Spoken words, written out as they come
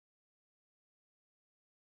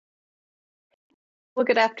Well,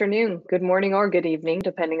 good afternoon, good morning, or good evening,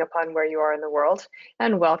 depending upon where you are in the world,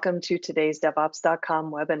 and welcome to today's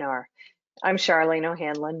DevOps.com webinar. I'm Charlene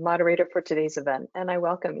O'Hanlon, moderator for today's event, and I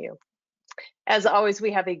welcome you. As always,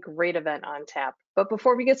 we have a great event on tap, but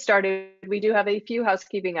before we get started, we do have a few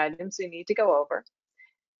housekeeping items we need to go over.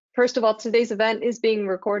 First of all, today's event is being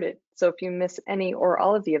recorded, so if you miss any or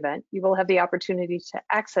all of the event, you will have the opportunity to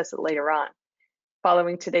access it later on.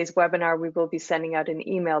 Following today's webinar, we will be sending out an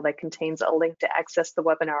email that contains a link to access the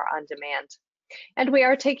webinar on demand. And we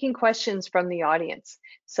are taking questions from the audience.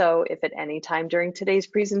 So if at any time during today's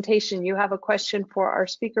presentation you have a question for our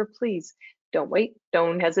speaker, please don't wait,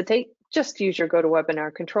 don't hesitate. Just use your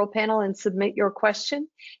GoToWebinar control panel and submit your question,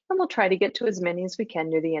 and we'll try to get to as many as we can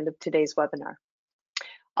near the end of today's webinar.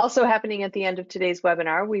 Also happening at the end of today's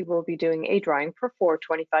webinar, we will be doing a drawing for 4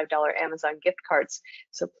 $25 Amazon gift cards.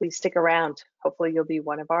 So please stick around. Hopefully you'll be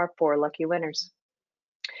one of our 4 lucky winners.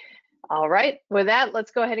 All right, with that,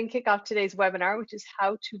 let's go ahead and kick off today's webinar, which is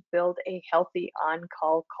how to build a healthy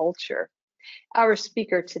on-call culture. Our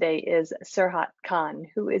speaker today is Serhat Khan,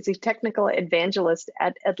 who is a technical evangelist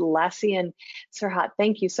at Atlassian. Serhat,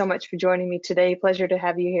 thank you so much for joining me today. Pleasure to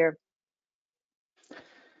have you here.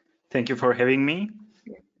 Thank you for having me.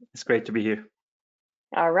 It's great to be here.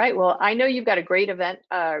 All right, well, I know you've got a great event,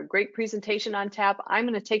 great presentation on tap. I'm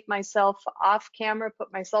going to take myself off camera,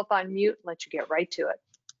 put myself on mute, and let you get right to it.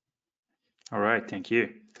 All right, thank you.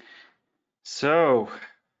 So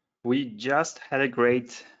we just had a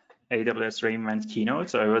great AWS re:Invent keynote,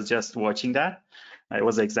 so I was just watching that. It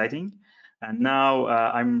was exciting. And now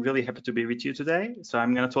I'm really happy to be with you today. So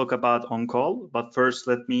I'm going to talk about on-call, but first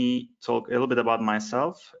let me talk a little bit about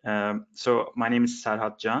myself. So my name is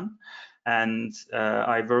Serhat Can, and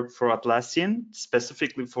I work for Atlassian,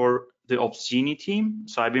 specifically for the OpsGenie team.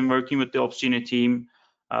 So I've been working with the OpsGenie team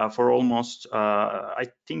for almost, I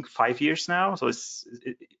think, 5 years now. So it's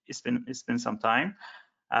been some time.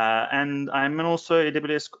 And I'm also an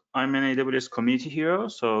AWS community hero.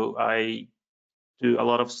 So I do a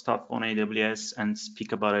lot of stuff on AWS and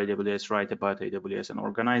speak about AWS, write about AWS, and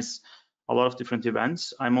organize a lot of different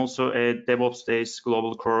events. I'm also a DevOps Days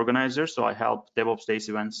global co-organizer, so I help DevOps Days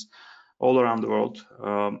events all around the world.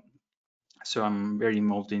 So I'm very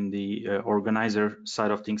involved in the organizer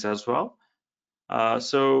side of things as well.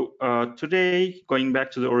 Today, going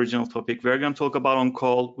back to the original topic, we're going to talk about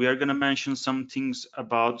on-call. We are going to mention some things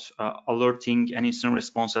about alerting and incident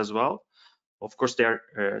response as well. Of course, they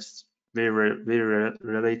are very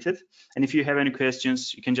related. And if you have any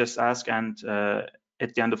questions, you can just ask, and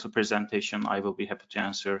at the end of the presentation, I will be happy to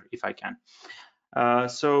answer if I can.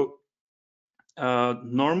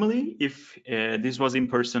 Normally, if this was in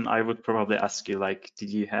person, I would probably ask you, like, did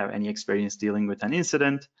you have any experience dealing with an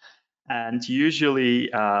incident? And usually,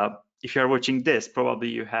 if you are watching this, probably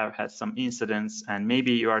you have had some incidents, and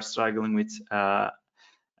maybe you are struggling with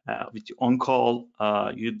on-call.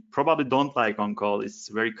 You probably don't like on-call. It's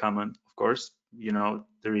very common, of course. You know,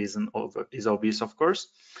 the reason is obvious, of course.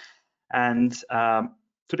 And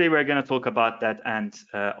today we're going to talk about that. And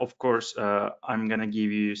of course, I'm going to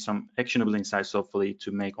give you some actionable insights, hopefully,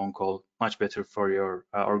 to make on-call much better for your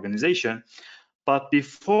organization. But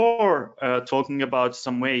before talking about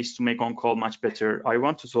some ways to make on-call much better, I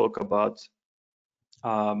want to talk about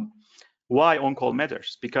why on-call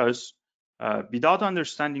matters, because without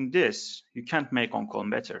understanding this, you can't make on-call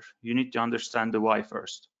better. You need to understand the why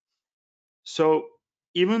first. So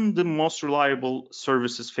even the most reliable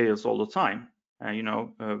services fails all the time.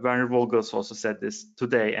 Werner Vogels also said this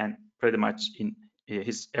today, and pretty much in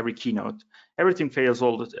his every keynote. Everything fails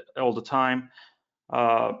all the time.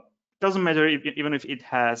 Doesn't matter even if it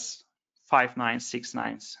has 5 nines, 6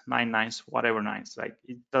 nines, 9 nines, whatever nines. Like,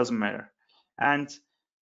 it doesn't matter. And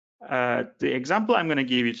the example I'm going to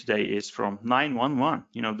give you today is from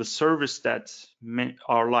 911, the service that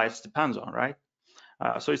our lives depends on, right?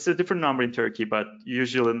 So it's a different number in Turkey, but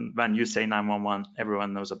usually when you say 911,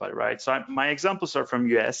 everyone knows about it, right? So my examples are from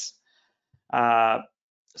US.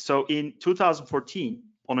 So in 2014,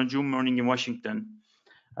 on a June morning in Washington,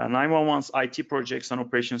 911's IT projects and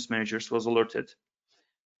operations managers was alerted.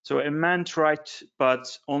 So a man tried,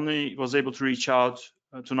 but only was able to reach out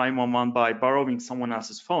to 911 by borrowing someone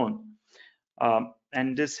else's phone.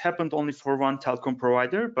 And this happened only for one telecom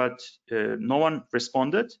provider, but no one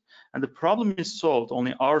responded. And the problem is solved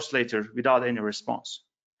only hours later without any response.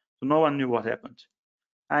 So no one knew what happened.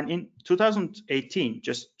 And in 2018,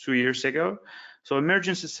 just 2 years ago, so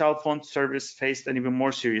emergency cell phone service faced an even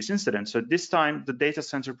more serious incident. So this time, the data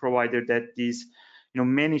center provider that these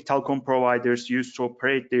many telecom providers use to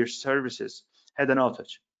operate their services had an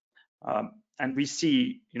outage. and we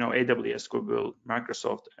see, AWS, Google,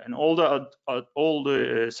 Microsoft, and all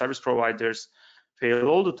the service providers fail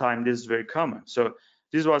all the time. This is very common. So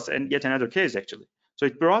this was yet another case actually. So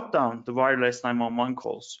it brought down the wireless 911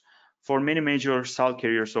 calls for many major cell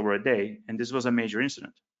carriers over a day, and this was a major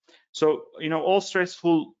incident. So all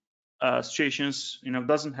stressful situations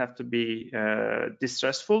doesn't have to be this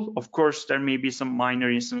stressful. Of course, there may be some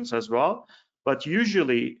minor incidents as well, but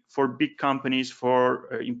usually for big companies,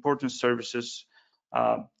 for important services,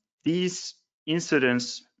 these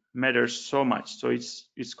incidents matter so much. So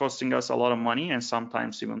it's costing us a lot of money and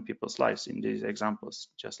sometimes even people's lives in these examples,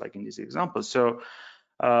 just like in these examples. So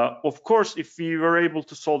of course, if we were able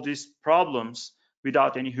to solve these problems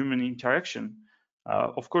without any human interaction,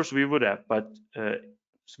 of course we would have, but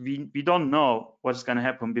we don't know what's going to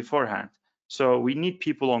happen beforehand. So we need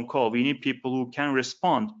people on call. We need people who can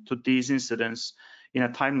respond to these incidents in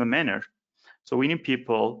a timely manner. So we need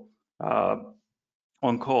people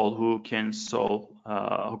on call who can solve,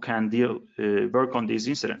 who can work on these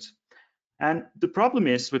incidents. And the problem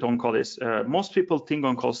is with on-call is most people think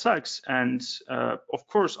on-call sucks, and of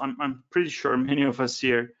course I'm pretty sure many of us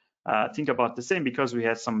here think about the same because we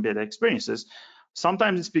had some bad experiences.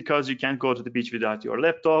 Sometimes it's because you can't go to the beach without your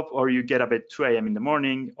laptop, or you get up at 2 a.m. in the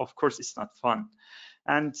morning. Of course, it's not fun.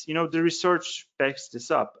 And the research backs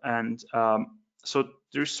this up. And so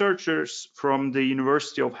the researchers from the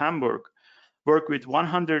University of Hamburg work with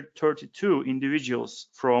 132 individuals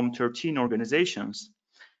from 13 organizations.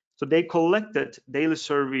 So they collected daily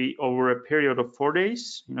survey over a period of 4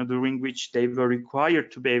 days, during which they were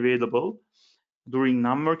required to be available during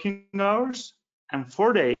non-working hours, and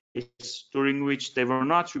 4 days during which they were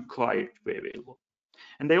not required to be available.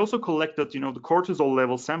 And they also collected, the cortisol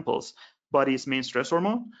level samples, body's main stress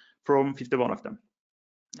hormone, from 51 of them.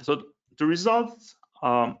 So the results,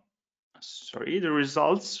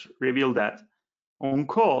 reveal that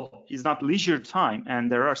on-call is not leisure time,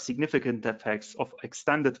 and there are significant effects of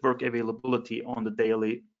extended work availability on the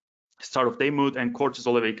daily start of day mood and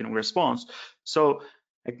cortisol awakening response. So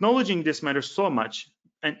acknowledging this matters so much,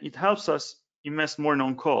 and it helps us invest more in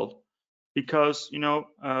on-call, because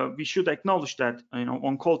we should acknowledge that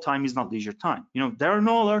on-call time is not leisure time. There are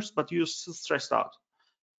no alerts, but you're still stressed out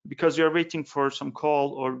because you're waiting for some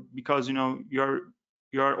call, or because you're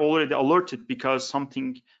already alerted because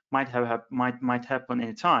something might happen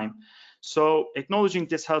anytime. So acknowledging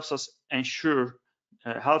this helps us ensure,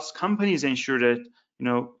 helps companies ensure that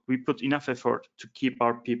we put enough effort to keep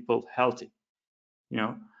our people healthy.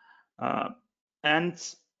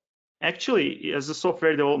 And actually, as a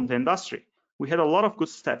software development industry, we had a lot of good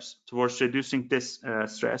steps towards reducing this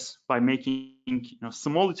stress by making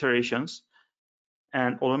small iterations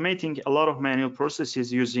and automating a lot of manual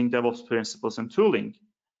processes using DevOps principles and tooling.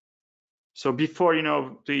 So before,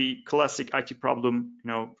 the classic IT problem,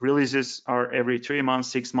 releases are every 3 months,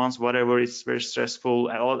 6 months, whatever. It's very stressful.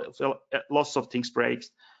 Lots of things break.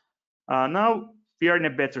 Now we are in a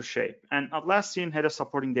better shape, and Atlassian had a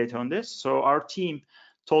supporting data on this. So our team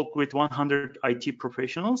talked with 100 IT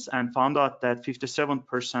professionals and found out that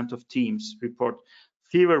 57% of teams report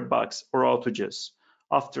fewer bugs or outages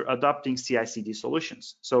after adopting CI/CD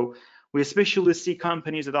solutions. So we especially see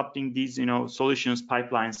companies adopting these, solutions,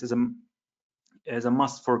 pipelines as a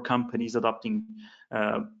must for companies adopting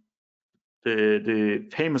the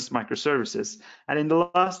famous microservices. And in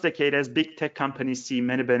the last decade, as big tech companies see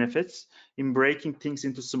many benefits in breaking things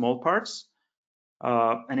into small parts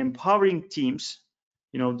and empowering teams,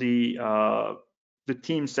 the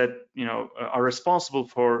teams that are responsible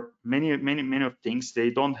for many of things, they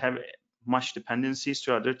don't have much dependencies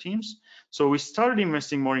to other teams. So we started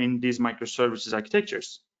investing more in these microservices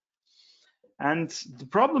architectures. And the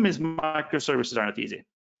problem is microservices are not easy.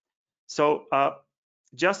 So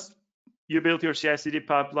just you build your CI/CD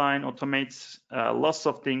pipeline, automate lots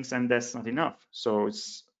of things, and that's not enough. So it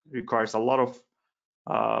requires a lot of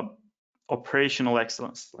operational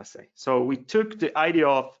excellence, let's say. So we took the idea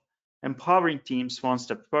of empowering teams one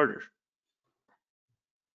step further.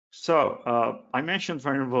 So I mentioned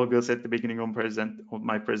vulnerabilities at the beginning of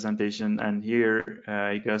my presentation, and here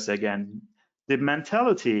it goes again. The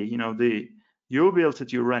mentality, you build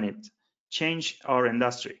it, you run it, change our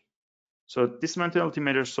industry. So this mentality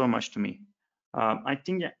matters so much to me. I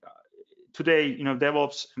think today,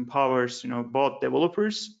 DevOps empowers, both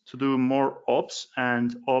developers to do more ops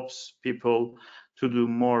and ops people to do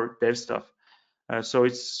more dev stuff. So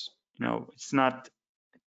it's, it's not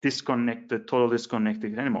totally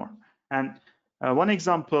disconnected anymore. And one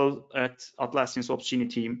example at Atlassian's Opsgenie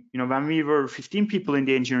team, when we were 15 people in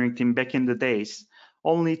the engineering team back in the days,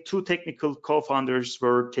 only 2 technical co-founders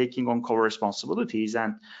were taking on core responsibilities,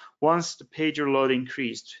 and once the pager load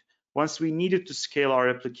increased, once we needed to scale our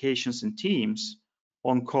applications and teams,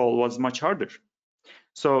 on call was much harder.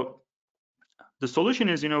 So the solution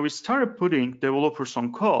is, we started putting developers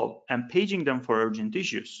on call and paging them for urgent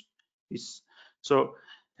issues. We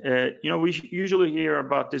usually hear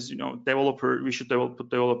about this, we should put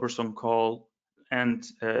developers on call, and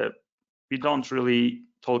we don't really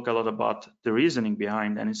talk a lot about the reasoning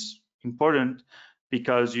behind, and it's important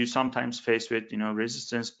because you sometimes face with,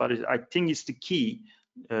 resistance, but I think it's the key.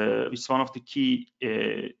 It's one of the key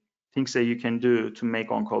things that you can do to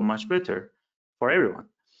make on-call much better for everyone.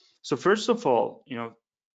 So first of all,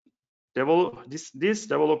 these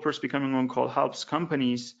developers becoming on call helps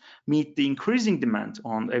companies meet the increasing demand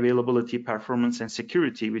on availability, performance, and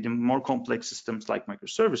security within more complex systems like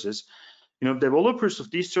microservices. Developers of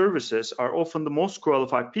these services are often the most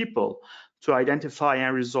qualified people to identify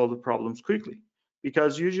and resolve the problems quickly,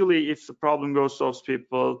 because usually if the problem goes to those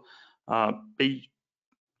people, they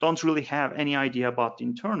don't really have any idea about the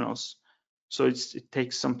internals. So it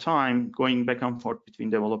takes some time going back and forth between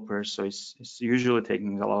developers. So it's usually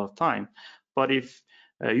taking a lot of time. But if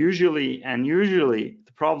usually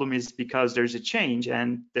the problem is because there's a change,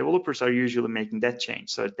 and developers are usually making that change.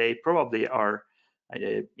 So they probably are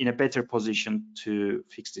in a better position to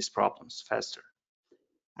fix these problems faster.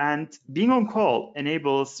 And being on call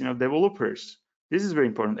enables developers, this is very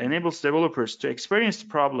important, enables developers to experience the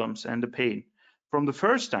problems and the pain from the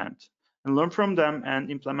first hand and learn from them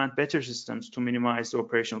and implement better systems to minimize the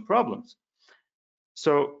operational problems.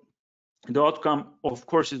 So the outcome, of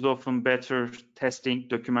course, is often better testing,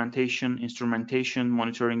 documentation, instrumentation,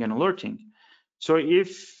 monitoring, and alerting. So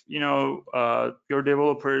if your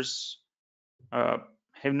developers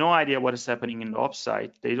have no idea what is happening in the ops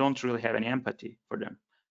side, they don't really have any empathy for them.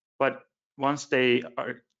 But once they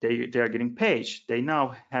are getting paged, they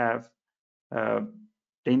now have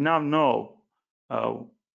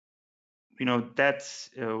know that's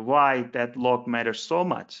why that log matters so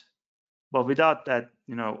much. But without that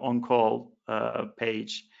on-call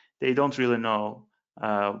page, they don't really know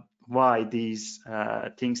why these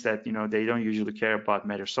things that they don't usually care about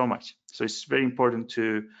matter so much. So it's very important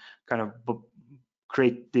to kind of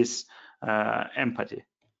create this empathy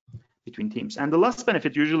between teams. And the last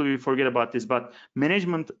benefit, usually we forget about this, but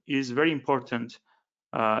management is very important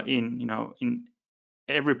in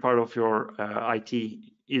every part of your IT,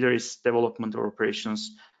 either it's development or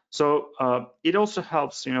operations. So it also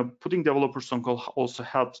helps, putting developers on call also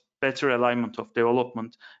helps better alignment of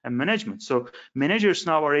development and management. So managers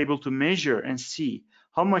now are able to measure and see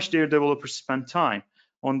how much their developers spend time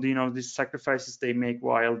on these sacrifices they make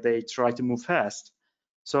while they try to move fast.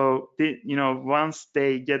 So once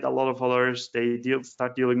they get a lot of alerts, they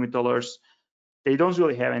start dealing with alerts, they don't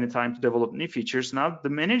really have any time to develop new features. Now the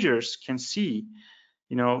managers can see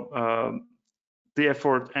the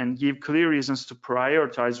effort and give clear reasons to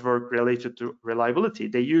prioritize work related to reliability.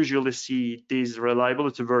 They usually see this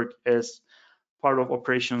reliability work as part of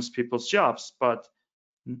operations people's jobs, but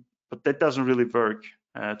that doesn't really work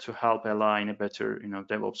to help align a better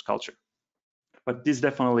DevOps culture. But this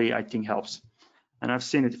definitely, I think, helps, and I've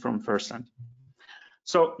seen it from firsthand.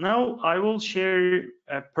 So now I will share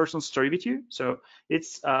a personal story with you. So it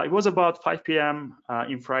was about 5 p.m.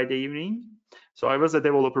 In Friday evening. So I was a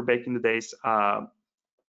developer back in the days. I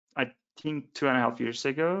think 2.5 years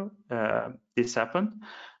ago, this happened.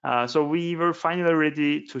 So we were finally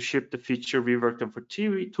ready to ship the feature. We worked on for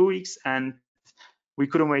 2 weeks, and we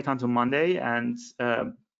couldn't wait until Monday. And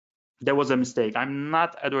that was a mistake. I'm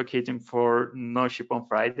not advocating for no ship on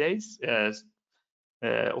Fridays.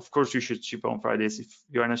 Of course, you should ship on Fridays. If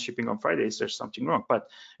you are not shipping on Fridays, there's something wrong. But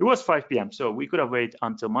it was 5 p.m., so we could have waited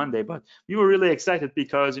until Monday. But we were really excited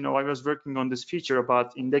because I was working on this feature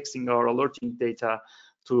about indexing our alerting data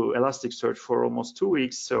to Elasticsearch for almost 2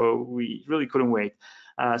 weeks, so we really couldn't wait.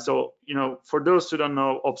 So for those who don't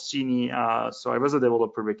know Opsgenie, so I was a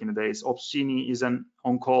developer back in the days. Opsgenie is an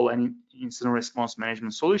on-call and incident response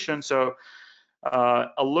management solution. So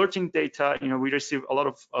alerting data, we receive a lot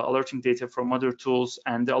of alerting data from other tools,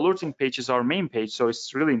 and the alerting page is our main page, so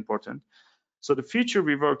it's really important. So the feature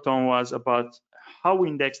we worked on was about how we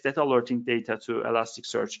index that alerting data to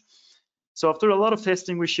Elasticsearch. So after a lot of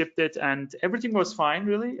testing, we shipped it, and everything was fine,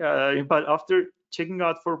 really. But after checking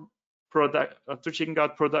out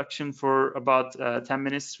production for about 10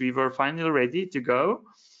 minutes, we were finally ready to go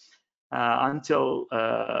until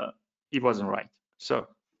it wasn't right. So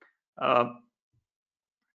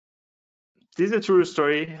this is a true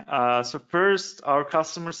story. So first, our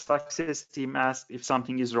customer success team asked if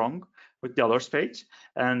something is wrong. with the alerts page,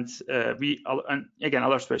 and and again,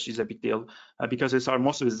 alerts page is a big deal because it's our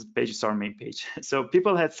most visited page, it's our main page. So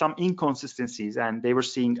people had some inconsistencies, and they were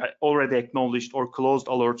seeing already acknowledged or closed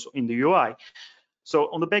alerts in the UI.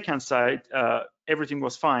 So on the backend side, everything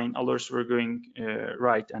was fine. Alerts were going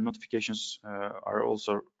right, and notifications were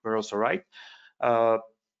also right.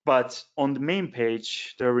 But on the main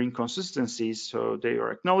page, there were inconsistencies. So they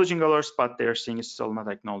are acknowledging alerts, but they're seeing it's still not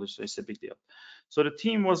acknowledged. So it's a big deal. So the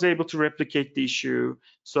team was able to replicate the issue.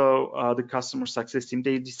 So the customer success team,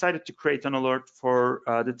 they decided to create an alert for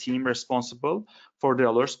the team responsible for the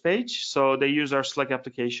alerts page. So they use our Slack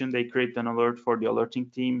application. They create an alert for the alerting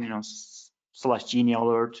team, /Genie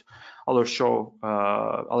alert,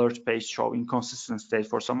 alert page show inconsistent state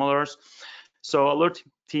for some alerts. So alert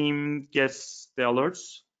team gets the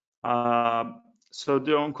alerts. So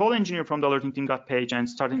the on-call engineer from the alerting team got page and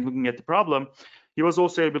started looking at the problem. He was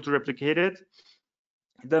also able to replicate it.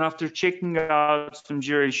 Then after checking out some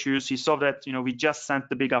Jira issues, he saw that we just sent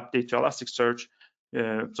the big update to Elasticsearch,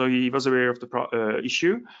 so he was aware of the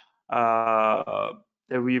issue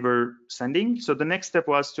that we were sending. So the next step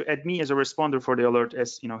was to add me as a responder for the alert,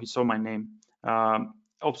 as he saw my name.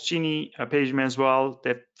 Ops Genie paged me as well.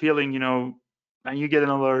 That feeling, and you get an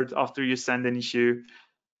alert after you send an issue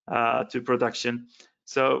to production.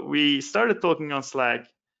 So we started talking on Slack.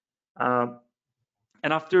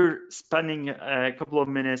 And after spending a couple of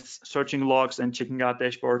minutes searching logs and checking out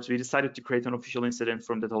dashboards, we decided to create an official incident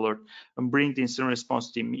from that alert and bring the incident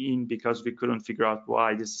response team in, because we couldn't figure out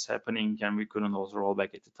why this is happening and we couldn't also roll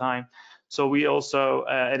back at the time. So we also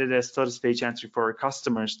added a status page entry for our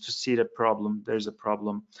customers to see the problem. There's a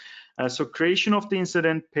problem. So creation of the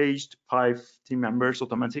incident paged 5 team members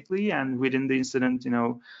automatically, and within the incident,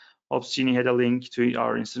 Ops Genie had a link to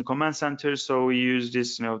our incident command center, so we used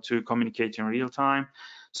this, to communicate in real time.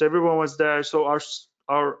 So everyone was there. So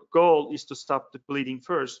our goal is to stop the bleeding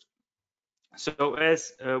first. So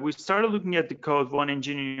as we started looking at the code, one of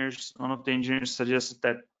the engineers suggested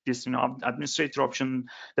that this, administrator option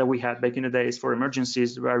that we had back in the days for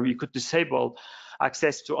emergencies, where we could disable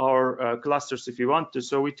access to our clusters if we want to.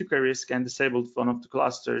 So we took a risk and disabled one of the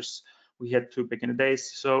clusters we had to back in the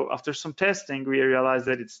days. So after some testing, we realized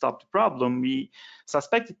that it stopped the problem. We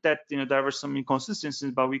suspected that there were some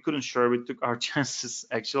inconsistencies, but we couldn't sure. We took our chances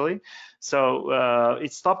actually. So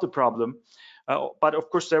it stopped the problem. But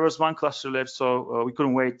of course, there was one cluster left, so we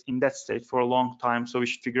couldn't wait in that state for a long time. So we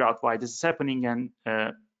should figure out why this is happening and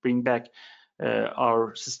bring back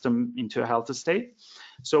our system into a healthy state.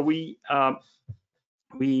 So we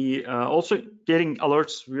also getting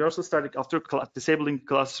alerts. We also started, after disabling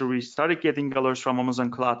cluster, we started getting alerts from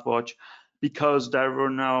Amazon CloudWatch, because there were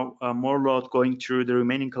now more load going through the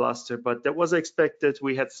remaining cluster, but that was expected.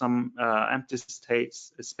 We had some empty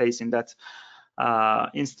space in that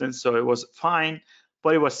instance, so it was fine,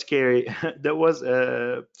 but it was scary. That was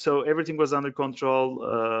so everything was under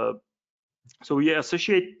control. So we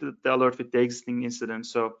associate the alert with the existing incident.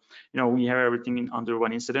 So we have everything under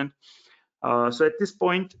one incident. So at this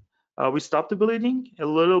point, we stopped the bleeding a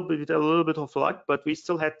little bit of luck, but we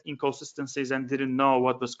still had inconsistencies and didn't know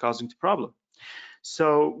what was causing the problem.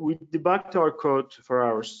 So we debugged our code for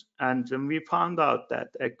hours, and then we found out that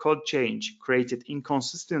a code change created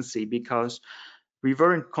inconsistency because we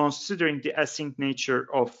weren't considering the async nature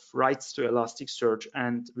of writes to Elasticsearch,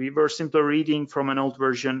 and we were simply reading from an old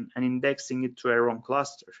version and indexing it to our own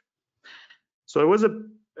cluster. So it was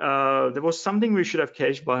there was something we should have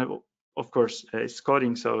cached, but of course it's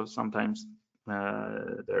coding, so sometimes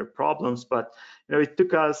there are problems. But it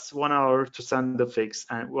took us 1 hour to send the fix,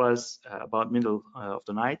 and it was about middle of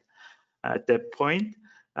the night at that point.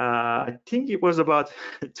 I think it was about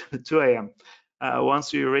 2 a.m.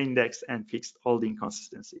 Once we reindexed and fixed all the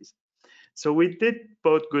inconsistencies. So we did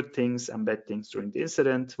both good things and bad things during the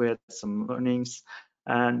incident. We had some learnings,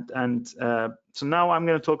 and so now I'm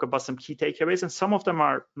going to talk about some key takeaways, and some of them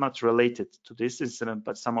are not related to this incident,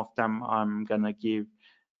 but some of them I'm going to give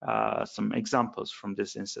some examples from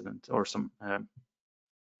this incident, or some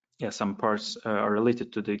parts are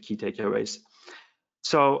related to the key takeaways.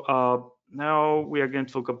 So now we are going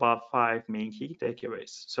to talk about 5 main key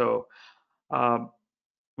takeaways. So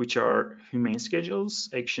which are humane schedules,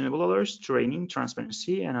 actionable alerts, training,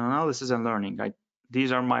 transparency, and analysis and learning.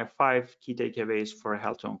 These are my 5 key takeaways for a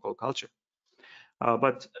healthy on-call culture.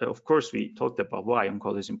 But of course, we talked about why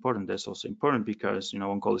on-call is important. That's also important because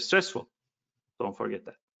on-call is stressful. Don't forget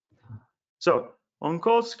that. So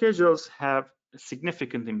on-call schedules have a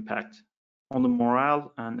significant impact on the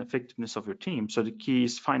morale and effectiveness of your team. So the key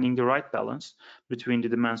is finding the right balance between the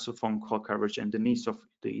demands of on-call coverage and the needs of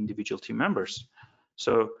the individual team members.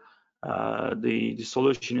 So the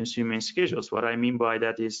solution is human schedules. What I mean by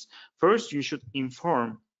that is, first you should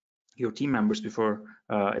inform your team members before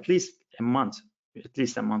at least a month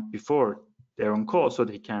before they're on call, so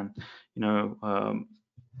they can,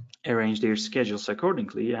 arrange their schedules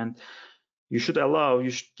accordingly. And you should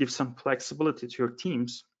give some flexibility to your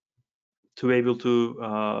teams to be able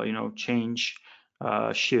to, change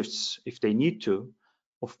shifts if they need to.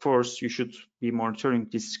 Of course, you should be monitoring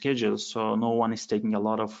these schedules so no one is taking a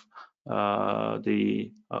lot of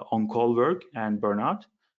the on-call work and burnout.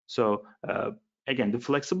 So again, the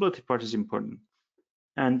flexibility part is important.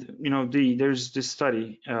 And there's this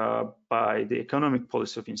study by the Economic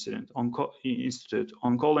Policy of Institute.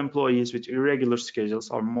 On-call employees with irregular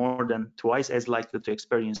schedules are more than twice as likely to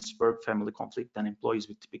experience work-family conflict than employees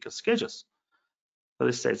with typical schedules. So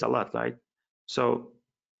this says a lot, right? So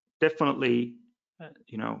definitely,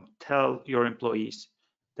 tell your employees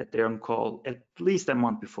that they're on call at least a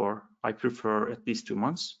month before. I prefer at least 2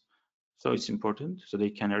 months. So it's important so they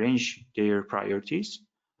can arrange their priorities.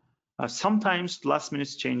 Sometimes last minute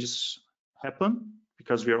changes happen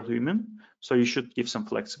because we are human, so you should give some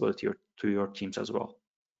flexibility to your teams as well.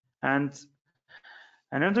 And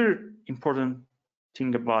another important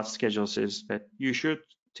thing about schedules is that you should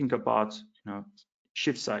think about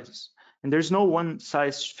shift sizes. And there's no one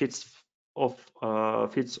size fits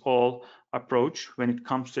all approach when it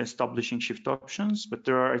comes to establishing shift options, but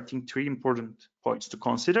there are, I think, 3 important points to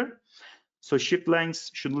consider. So shift lengths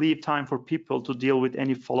should leave time for people to deal with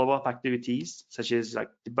any follow-up activities, such as like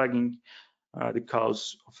debugging the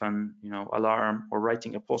cause of an alarm or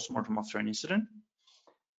writing a postmortem after an incident.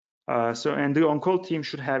 And the on-call team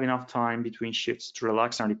should have enough time between shifts to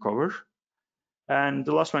relax and recover. And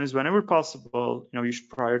the last one is, whenever possible, you should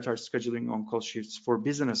prioritize scheduling on-call shifts for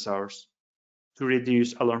business hours to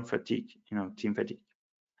reduce alarm fatigue, team fatigue.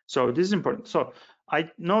 So this is important. So I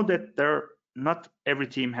know that not every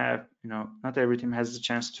team has the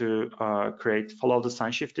chance to create follow the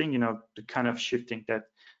sun shifting, the kind of shifting that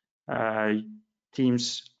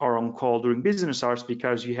teams are on call during business hours,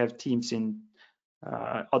 because you have teams in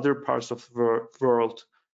other parts of the world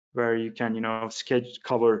where you can,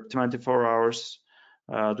 cover 24 hours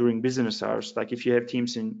during business hours. Like if you have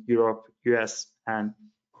teams in Europe, US, and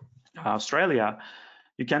Australia,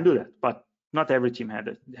 you can do that, but not every team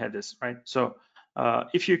had this, right? So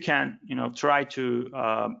if you can, try to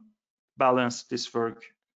balance this work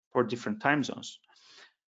for different time zones.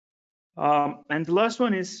 And the last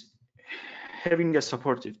one is having a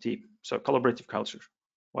supportive team, so collaborative culture,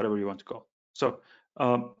 whatever you want to call it. So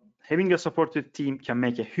having a supportive team can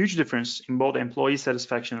make a huge difference in both employee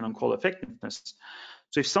satisfaction and on-call effectiveness.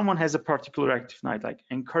 So if someone has a particular active night, like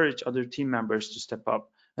encourage other team members to step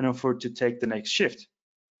up and offer to take the next shift.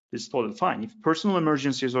 This is totally fine. If personal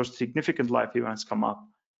emergencies or significant life events come up,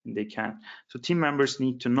 and they can. So team members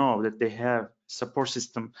need to know that they have a support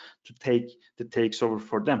system to take the takes over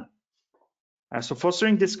for them. So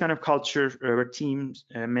fostering this kind of culture where teams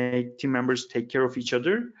make team members take care of each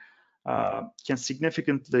other can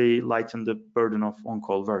significantly lighten the burden of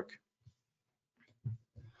on-call work.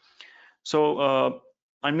 So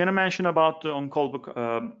I'm going to mention about the on-call book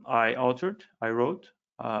I wrote.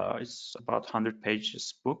 It's about 100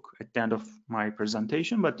 pages book at the end of my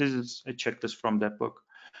presentation, but this is a checklist from that book.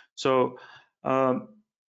 So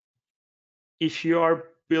if you are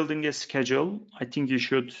building a schedule, I think you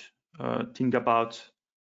should think about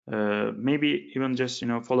maybe even just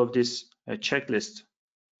follow this checklist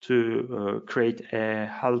to create a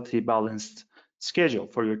healthy, balanced schedule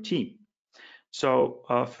for your team. So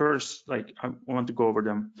first, I want to go over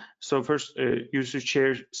them. So first, you should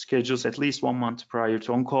share schedules at least 1 month prior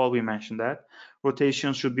to on-call. We mentioned that.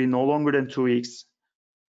 Rotations should be no longer than 2 weeks.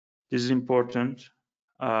 This is important.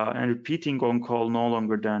 And repeating on-call no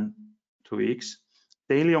longer than 2 weeks.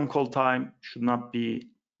 Daily on-call time should not be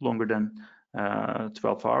longer than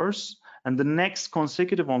 12 hours. And the next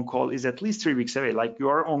consecutive on-call is at least 3 weeks away. Like you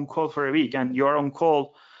are on-call for a week and you are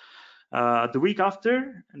on-call the week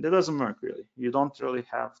after, and that doesn't work really. You don't really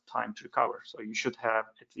have time to recover. So you should have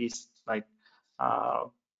at least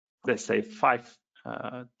let's say 4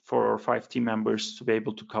 or 5 team members to be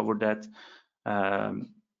able to cover that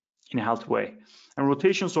in a healthy way. And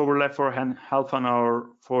rotations overlap for half an hour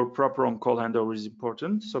for proper on-call handover is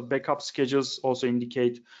important. So backup schedules also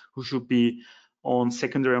indicate who should be on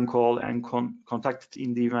secondary on-call and contacted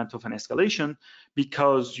in the event of an escalation,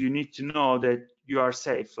 because you need to know that you are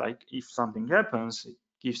safe. Like if something happens, it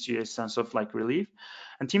gives you a sense of relief.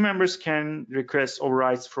 And team members can request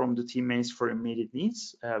overrides from the teammates for immediate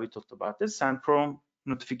needs. We talked about this. And prompt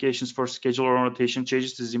notifications for schedule or rotation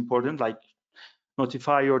changes is important. Like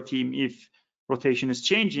notify your team if rotation is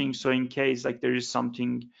changing. So in case like there is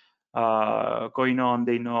something going on,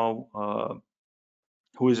 they know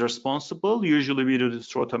who is responsible. Usually we do this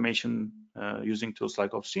through automation using tools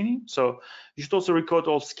like Opsini. So you should also record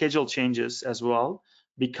all schedule changes as well,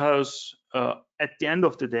 because at the end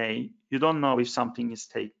of the day, you don't know if something is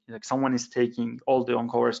someone is taking all the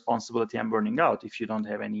on-call responsibility and burning out if you don't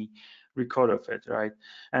have any record of it, right?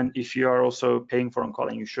 And if you are also paying for on-call,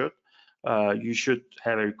 and you should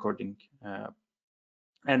have a recording.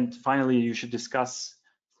 And finally, you should discuss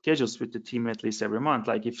schedules with the team at least every month.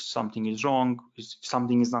 Like if something is wrong, if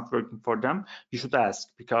something is not working for them, you should ask,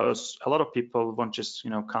 because a lot of people won't just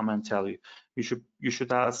come and tell you. You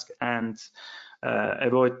should ask and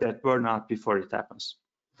avoid that burnout before it happens.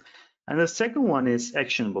 And the second one is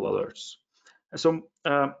actionable alerts.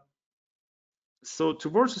 So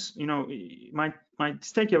towards my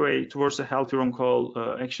takeaway towards a healthy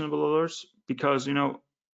on-call actionable alerts, because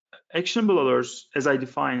actionable alerts, as I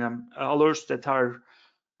define them, alerts that are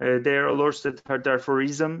they're alerts that are there for a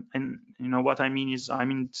reason. And what I mean is,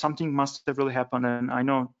 something must have really happened, and I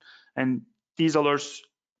know, and these alerts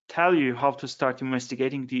tell you how to start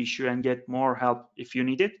investigating the issue and get more help if you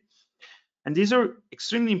need it. And these are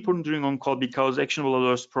extremely important during on-call, because actionable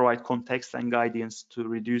alerts provide context and guidance to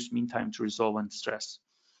reduce mean time to resolve and stress.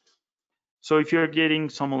 So if you're getting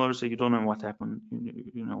some alerts that you don't know what happened,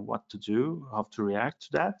 what to do, how to react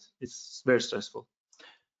to that, it's very stressful.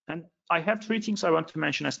 And I have three things I want to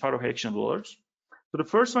mention as part of actionable alerts. So the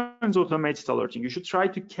first one is automated alerting. You should try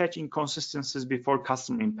to catch inconsistencies before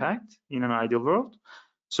customer impact in an ideal world.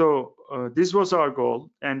 So this was our goal,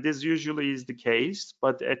 and this usually is the case.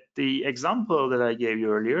 But at the example that I gave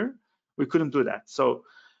you earlier, we couldn't do that. So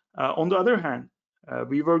on the other hand,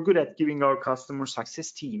 we were good at giving our customer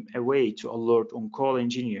success team a way to alert on-call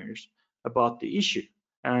engineers about the issue.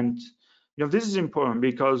 And this is important,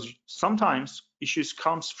 because sometimes issues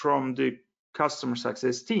comes from the customer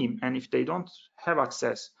success team, and if they don't have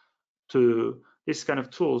access to this kind of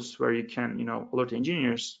tools where you can alert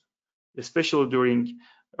engineers, especially during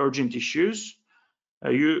urgent issues,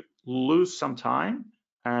 you lose some time,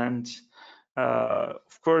 and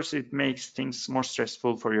of course it makes things more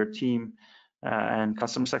stressful for your team and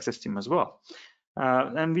customer success team as well.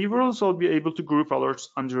 And we will also be able to group alerts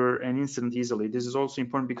under an incident easily. This is also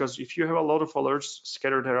important, because if you have a lot of alerts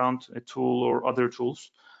scattered around a tool or other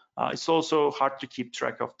tools, it's also hard to keep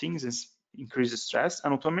track of things and increases stress.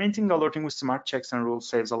 And automating alerting with smart checks and rules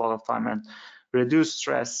saves a lot of time and reduce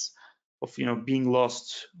stress of being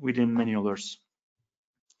lost within many alerts.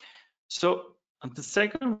 So the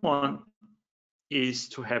second one is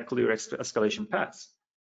to have clear escalation paths.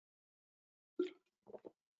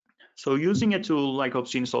 So using a tool like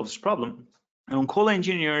Opsini solves this problem. On-call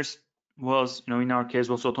engineers was, in our case,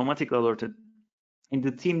 was automatically alerted, and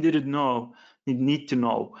the team didn't need to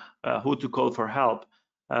know who to call for help,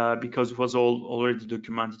 because it was all already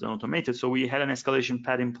documented and automated. So we had an escalation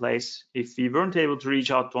path in place. If we weren't able to reach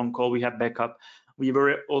out to on-call, we had backup. We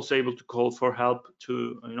were also able to call for help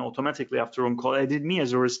to automatically after on-call. It did me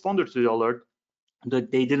as a responder to the alert, that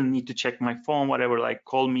they didn't need to check my phone, whatever, like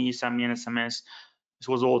call me, send me an SMS. This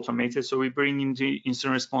was all automated. So we bring in the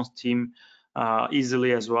incident response team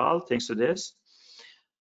easily as well, thanks to this.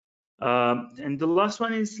 And the last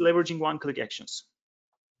one is leveraging one-click actions.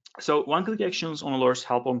 So one-click actions on alerts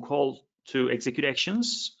help on-call to execute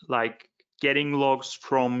actions like getting logs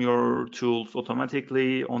from your tools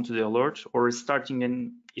automatically onto the alert, or starting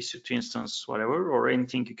an EC2 instance, whatever, or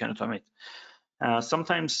anything you can automate.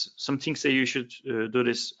 Sometimes some things say you should do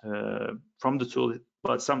this from the tool,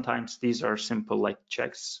 but sometimes these are simple like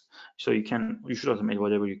checks. So you should automate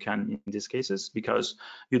whatever you can in these cases, because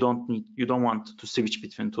you don't want to switch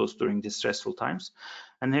between tools during these stressful times.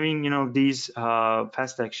 And having these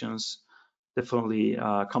fast actions, definitely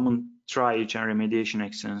common triage and remediation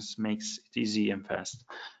actions makes it easy and fast.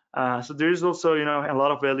 So there is also a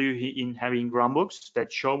lot of value in having runbooks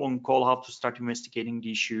that show on call how to start investigating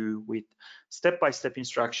the issue with step-by-step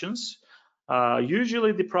instructions.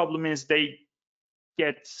 Usually the problem is they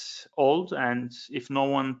get old, and if no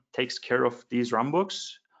one takes care of these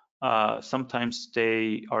runbooks, sometimes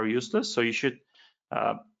they are useless. So you should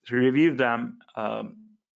review them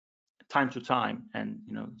time to time, and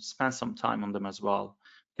spend some time on them as well,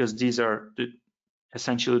 because these are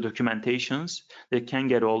essentially documentations that can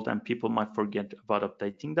get old and people might forget about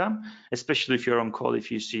updating them, especially if you're on call.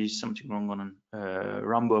 If you see something wrong on a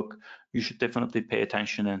runbook, you should definitely pay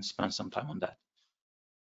attention and spend some time on that.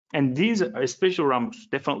 And these special runbooks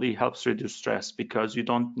definitely helps reduce stress, because you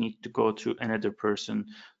don't need to go to another person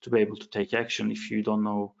to be able to take action if you don't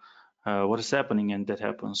know what is happening, and that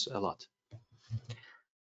happens a lot.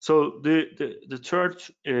 So the third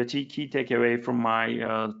key takeaway from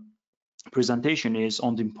my presentation is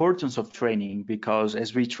on the importance of training, because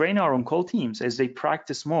as we train our on-call teams, as they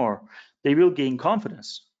practice more, they will gain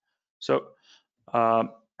confidence. So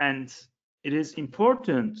and it is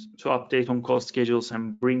important to update on-call schedules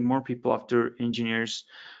and bring more people after engineers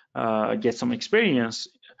get some experience.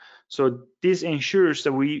 So this ensures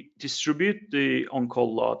that we distribute the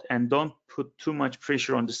on-call load and don't put too much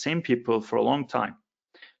pressure on the same people for a long time.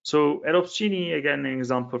 So at Opsgenie, again, an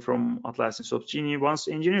example from Atlassian's Opsgenie, once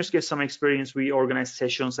engineers get some experience, we organize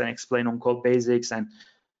sessions and explain on-call basics and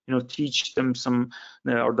teach them some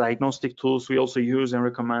or diagnostic tools. We also use and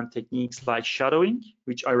recommend techniques like shadowing,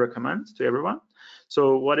 which I recommend to everyone.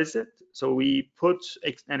 So what is it? So we put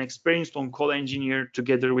an experienced on-call engineer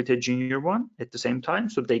together with a junior one at the same time.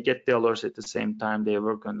 So they get the alerts at the same time, they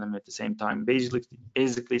work on them at the same time,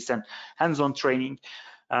 basically send hands-on training.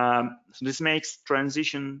 So this makes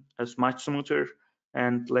transition as much smoother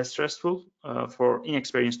and less stressful for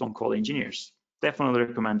inexperienced on-call engineers. Definitely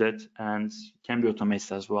recommend it, and can be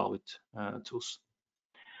automated as well with tools.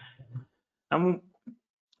 And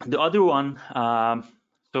the other one,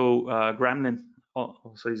 Gremlin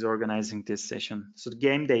also is organizing this session. So the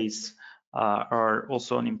game days are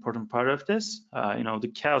also an important part of this.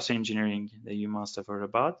 The chaos engineering that you must have heard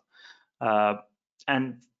about.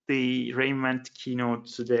 And the reinvent keynote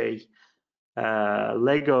today,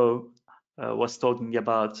 Lego was talking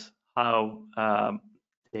about how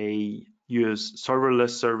they use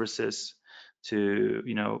serverless services to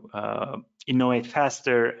innovate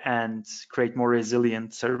faster and create more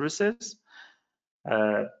resilient services.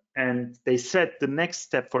 And they said the next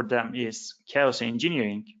step for them is chaos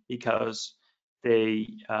engineering, because they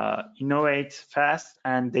innovate fast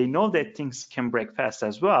and they know that things can break fast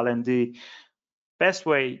as well. And the best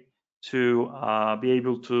way to be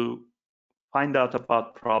able to find out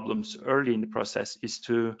about problems early in the process is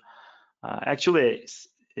to actually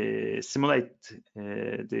simulate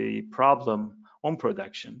the problem on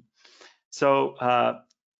production. So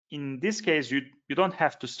in this case, you don't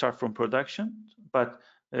have to start from production, but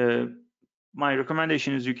my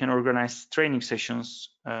recommendation is you can organize training sessions.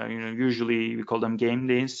 Usually we call them game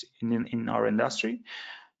days in our industry.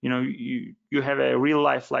 You have a real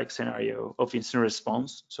life like scenario of incident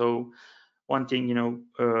response. So one thing,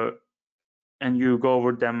 and you go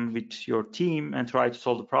over them with your team and try to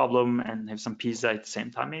solve the problem and have some pizza at the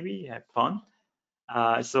same time, maybe have fun.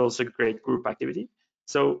 It's also a great group activity.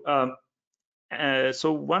 So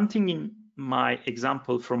so one thing in my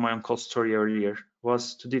example from my on-call story earlier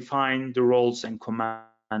was to define the roles and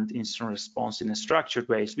command incident response in a structured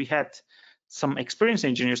way. We had some experienced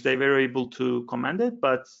engineers, they were able to command it,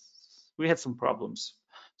 but we had some problems.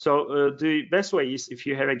 So the best way is, if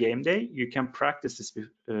you have a game day, you can practice this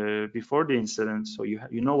before the incident, so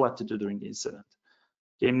you know what to do during the incident.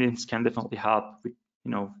 Game days can definitely help with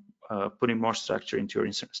putting more structure into your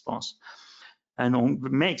incident response. And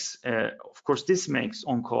of course, this makes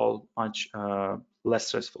on-call much less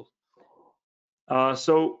stressful.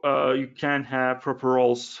 So you can have proper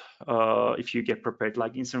roles if you get prepared,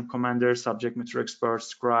 like incident commander, subject matter expert,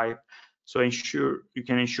 scribe. So you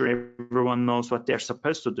can ensure everyone knows what they're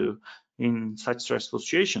supposed to do in such stressful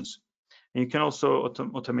situations. And you can also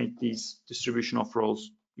automate these distribution of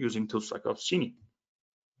roles using tools like Opsgenie.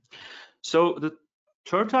 So the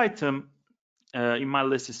third item in my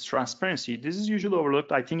list is transparency. This is usually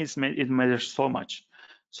overlooked. I think it matters so much.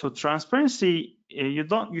 So transparency,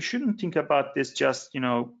 you shouldn't think about this just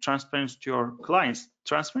transparency to your clients.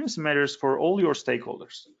 Transparency matters for all your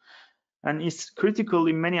stakeholders, and it's critical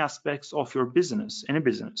in many aspects of your business, any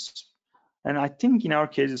business. And I think in our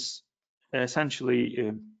case,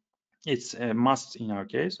 essentially, it's a must in our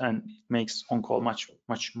case, and it makes on-call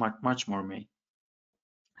much more main.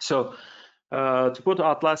 So to put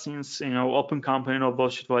Atlassian's open company, no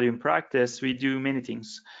bullshit value in practice, we do many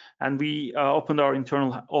things. And we opened our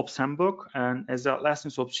internal ops handbook, and as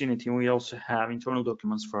Atlassian's Opsgenie team, we also have internal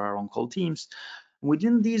documents for our on-call teams.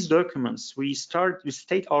 Within these documents, we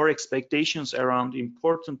state our expectations around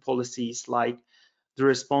important policies like the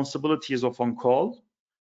responsibilities of on-call,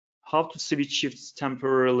 how to switch shifts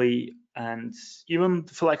temporarily, and even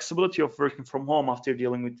the flexibility of working from home after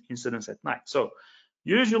dealing with incidents at night. So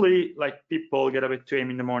usually, like, people get up at 2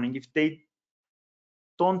 a.m. in the morning. If they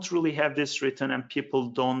don't really have this written and people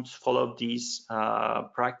don't follow these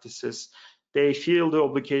practices, they feel the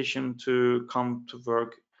obligation to come to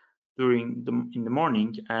work in the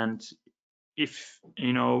morning. And if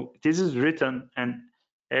this is written and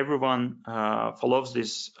everyone follows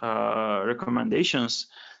these recommendations,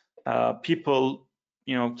 people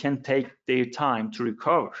can take their time to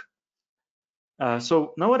recover.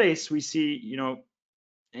 So nowadays we see,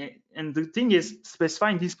 and the thing is,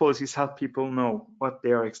 specifying these policies help people know what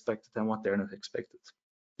they are expected and what they're not expected.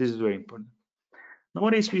 This is very important.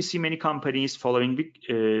 Nowadays, we see many companies following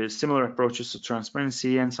similar approaches to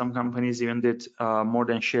transparency, and some companies even did more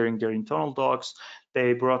than sharing their internal docs.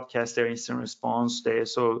 They broadcast their instant response.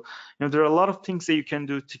 So there are a lot of things that you can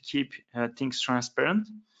do to keep things transparent.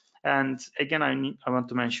 And again, I want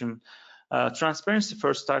to mention transparency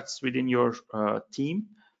first starts within your team,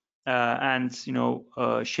 and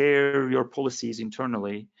share your policies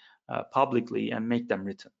internally, publicly, and make them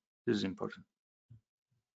written. This is important.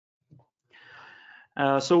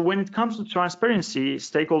 So when it comes to transparency,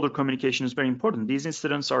 stakeholder communication is very important. These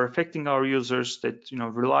incidents are affecting our users that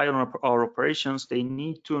rely on our operations. They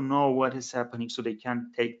need to know what is happening so they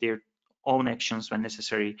can take their own actions when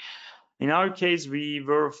necessary. In our case, we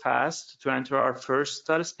were fast to enter our first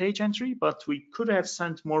status page entry, but we could have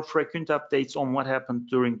sent more frequent updates on what happened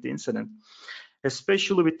during the incident,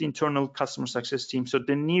 especially with the internal customer success team. So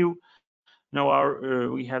the new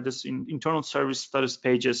we have this internal service status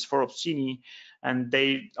pages for Opsgenie, and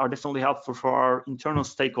they are definitely helpful for our internal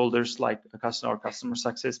stakeholders like our customer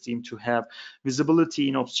success team to have visibility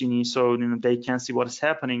in Opsgenie, so they can see what is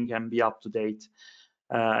happening and be up to date.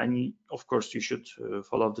 And of course, you should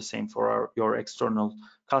follow the same for your external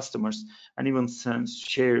customers, and even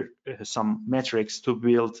share some metrics to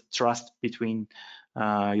build trust between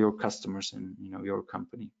your customers and your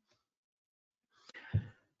company.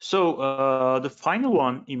 So the final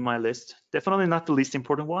one in my list, definitely not the least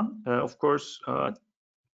important one, of course,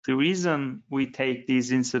 the reason we take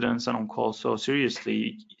these incidents and on-call so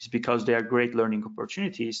seriously is because they are great learning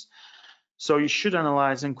opportunities. So you should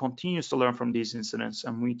analyze and continue to learn from these incidents,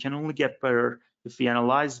 and we can only get better if we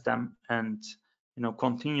analyze them and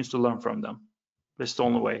continue to learn from them. That's the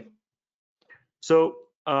only way. So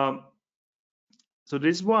so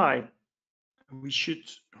this is why we should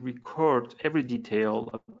record every detail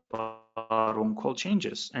about on-call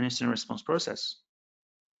changes and incident response process.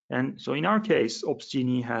 And so in our case,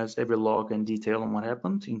 Opsgenie has every log and detail on what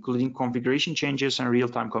happened, including configuration changes and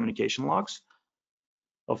real-time communication logs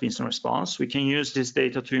of incident response. We can use this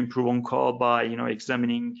data to improve on-call by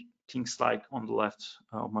examining things like on the left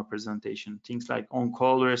of my presentation, things like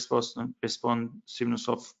on-call responsiveness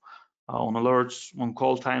of on alerts,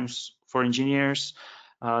 on-call times for engineers,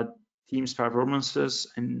 teams' performances,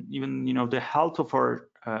 and even the health of our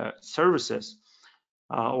services,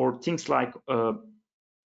 or things like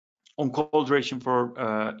on-call duration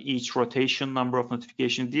for each rotation, number of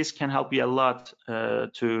notifications. This can help you a lot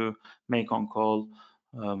to make on-call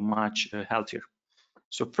much healthier.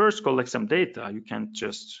 So first, collect some data. You can't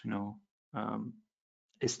just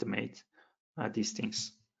estimate these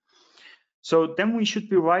things. So then we should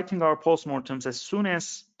be writing our postmortems as soon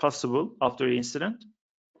as possible after the incident,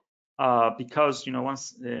 because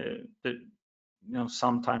once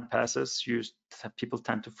some time passes, people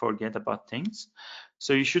tend to forget about things.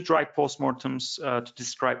 So you should write postmortems to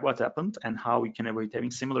describe what happened and how we can avoid having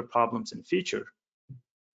similar problems in the future.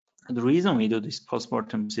 And the reason we do these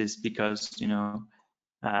postmortems is because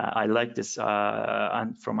I like this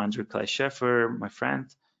from Andrew Clay Sheffer, my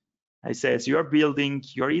friend. He says you're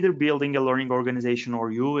either building a learning organization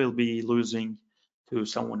or you will be losing to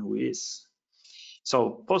someone who is.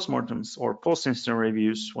 So postmortems or post-incident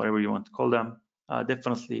reviews, whatever you want to call them,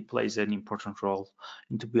 definitely plays an important role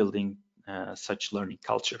into building such learning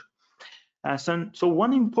culture. So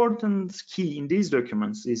one important key in these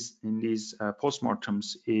documents in these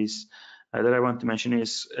postmortems is that I want to mention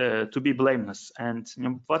is to be blameless. And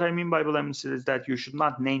what I mean by blameless is that you should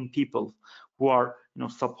not name people who are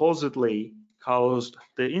supposedly caused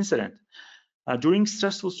the incident. During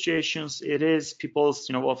stressful situations, it is people's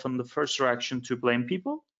often the first reaction to blame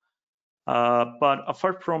people. But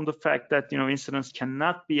apart from the fact that incidents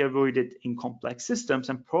cannot be avoided in complex systems,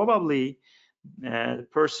 and probably the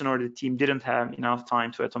person or the team didn't have enough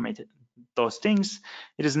time to automate those things,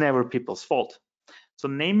 it is never people's fault. So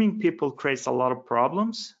naming people creates a lot of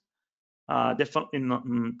problems. Definitely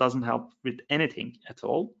doesn't help with anything at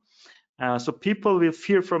all. So people will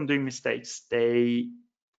fear from doing mistakes. They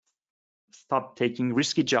stop taking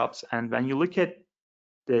risky jobs. And when you look at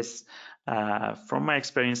this, from my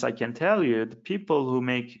experience, I can tell you the people who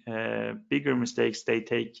make bigger mistakes, they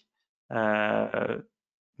take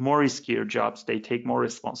more riskier jobs, they take more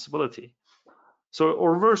responsibility. So,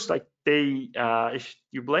 or worse, like they, if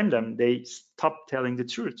you blame them, they stop telling the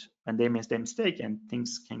truth and they make their mistake, and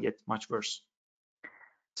things can get much worse.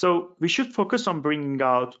 So we should focus on bringing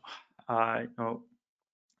out, how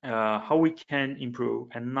we can improve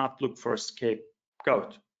and not look for a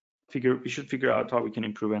scapegoat. should figure out how we can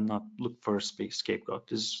improve and not look for a scapegoat.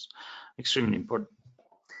 This is extremely important.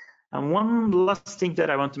 And one last thing that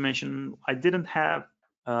I want to mention, I didn't have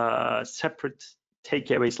a separate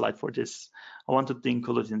takeaway slide for this. I wanted to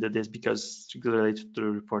include it into this because it's related to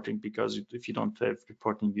reporting, because if you don't have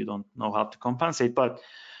reporting, you don't know how to compensate. But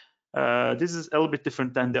this is a little bit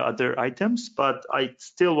different than the other items, but I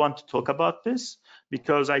still want to talk about this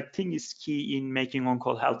because I think it's key in making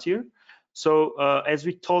on-call healthier. So as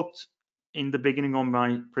we talked in the beginning of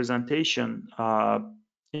my presentation,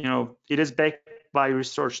 it is backed by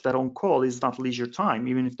research that on-call is not leisure time,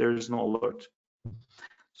 even if there is no alert.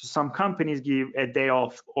 So some companies give a day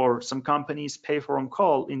off, or some companies pay for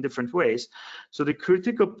on-call in different ways. So the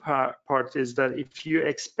critical part is that if you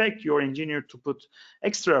expect your engineer to put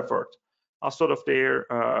extra effort outside of their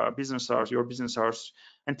business hours, your business hours,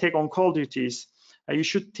 and take on-call duties, you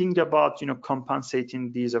should think about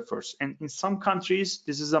compensating these efforts. And in some countries,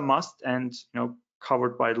 this is a must and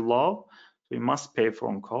covered by the law. So you must pay for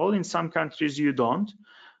on-call. In some countries, you don't.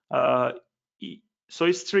 So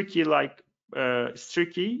it's tricky,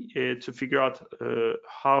 to figure out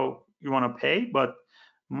how you want to pay. But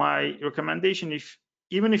my recommendation,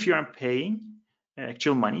 even if you aren't paying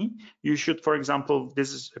actual money, you should, for example,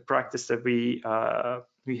 this is a practice that we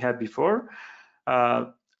had before.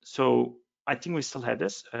 So I think we still have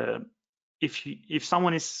this. If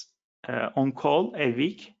someone is on call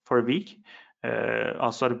for a week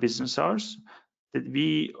outside of business hours, that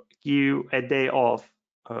we give a day off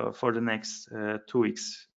for the next 2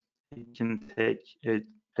 weeks. You can take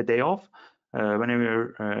a day off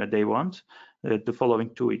whenever they want, the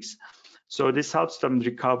following 2 weeks. So this helps them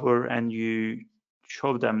recover, and you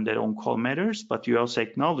show them that on-call matters, but you also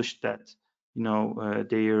acknowledge that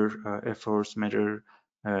their efforts matter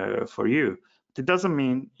for you. It doesn't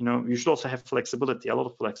mean you should also have flexibility, a lot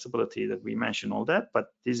of flexibility that we mentioned, all that,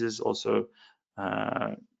 but this is also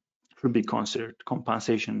should be considered.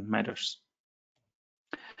 Compensation matters.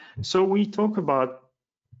 So we talk about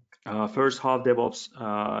first how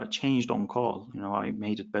DevOps changed on call. I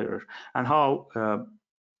made it better, and how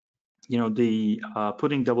the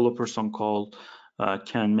putting developers on call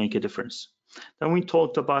can make a difference. Then we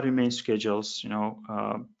talked about humane schedules.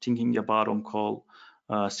 Thinking about on call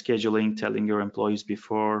scheduling, telling your employees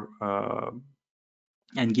before,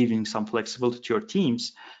 and giving some flexibility to your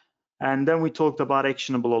teams. And then we talked about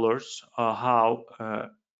actionable alerts, how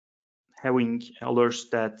having alerts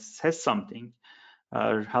that says something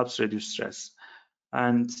helps reduce stress.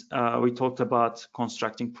 And we talked about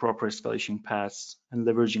constructing proper escalation paths and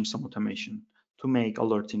leveraging some automation to make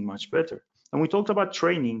alerting much better. And we talked about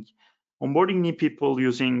training, onboarding new people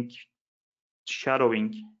using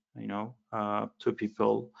shadowing, 2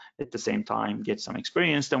 people at the same time, get some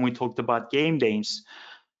experience. Then we talked about game days,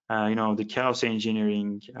 the chaos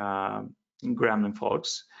engineering, gremlin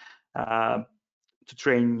folks, to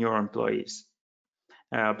train your employees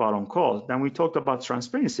about on call. Then we talked about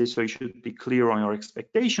transparency, so you should be clear on your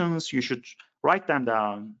expectations. You should write them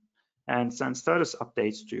down and send status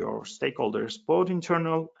updates to your stakeholders, both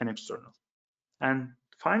internal and external. And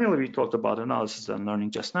finally, we talked about analysis and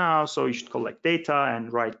learning just now, so you should collect data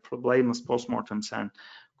and write blameless postmortems and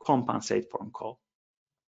compensate for on call.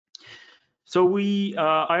 So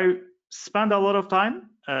I spent a lot of time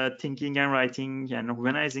thinking and writing and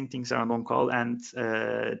organizing things around on call, and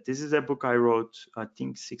this is a book I wrote, I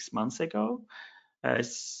think 6 months ago.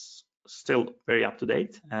 It's still very up to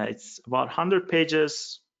date. It's about 100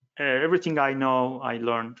 pages. Everything I know, I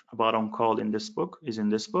learned about on call is in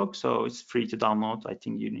this book, so it's free to download. I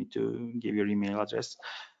think you need to give your email address.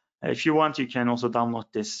 If you want, you can also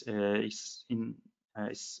download this. It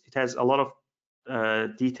has a lot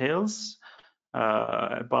of details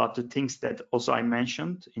about the things that also I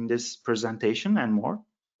mentioned in this presentation and more.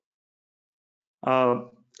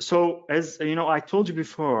 So as I told you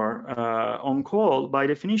before, on call by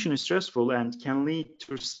definition is stressful and can lead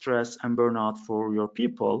to stress and burnout for your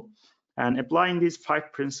people. And applying these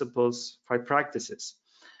 5 principles, 5 practices,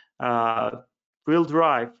 will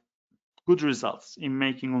drive good results in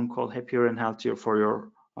making on call happier and healthier for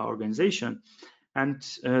your organization. And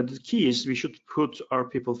the key is we should put our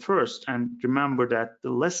people first, and remember that the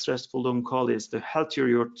less stressful on call is, the healthier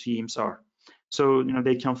your teams are. So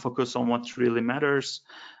they can focus on what really matters,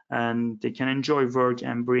 and they can enjoy work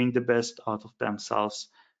and bring the best out of themselves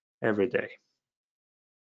every day.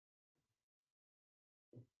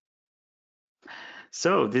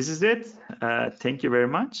 So this is it. Thank you very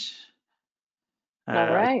much. All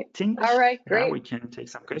right. All right, great. We can take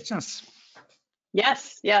some questions.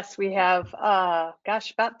 Yes, we have,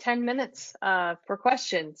 about 10 minutes for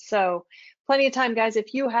questions. So plenty of time, guys.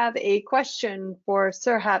 If you have a question for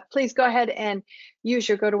Serhat, please go ahead and use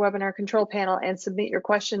your GoToWebinar control panel and submit your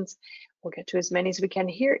questions. We'll get to as many as we can.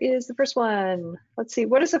 Here is the first one. Let's see,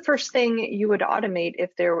 what is the first thing you would automate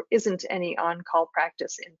if there isn't any on-call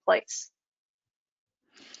practice in place?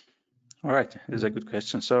 All right, this is a good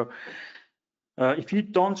question. So if you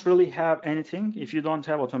don't really have anything, if you don't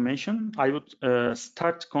have automation, I would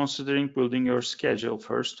start considering building your schedule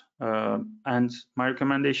first. And my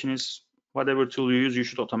recommendation is whatever tool you use, you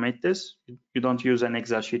should automate this. You don't use an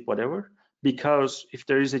Excel sheet, whatever, because if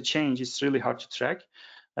there is a change, it's really hard to track.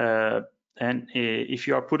 And if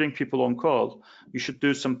you are putting people on call, you should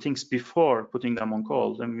do some things before putting them on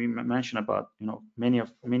call. And we mentioned about many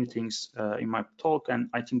things in my talk, and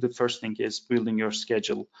I think the first thing is building your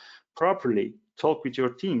schedule properly. Talk with your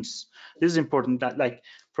teams. This is important. That like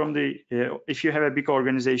from the if you have a big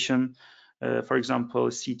organization, for example,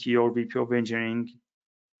 CTO or VP of engineering,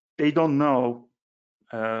 they don't know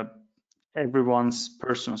everyone's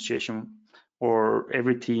personal situation or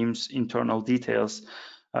every team's internal details.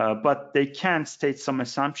 But they can state some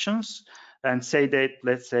assumptions and say that,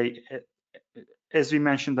 let's say, as we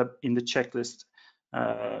mentioned in the checklist,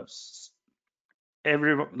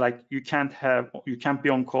 you can't be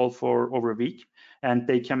on call for over a week, and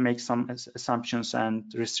they can make some assumptions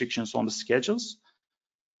and restrictions on the schedules.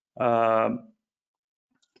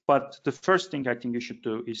 But the first thing I think you should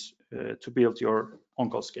do is to build your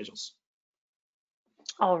on-call schedules.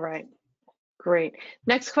 All right. Great.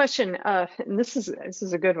 Next question, and this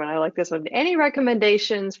is a good one. I like this one. Any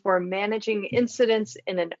recommendations for managing incidents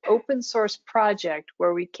in an open source project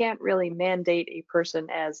where we can't really mandate a person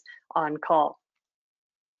as on call?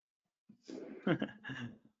 All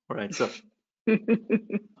right. So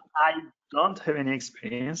I don't have any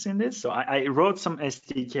experience in this. So I wrote some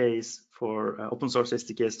SDKs for open source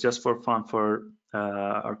SDKs just for fun for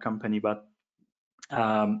our company, but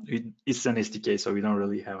it's an SDK, so we don't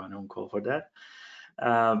really have an on-call for that.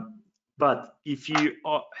 But if you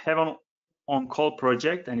have an on-call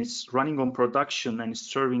project and it's running on production and it's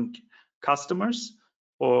serving customers,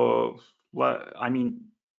 or I mean,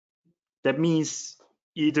 that means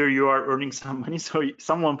either you are earning some money, so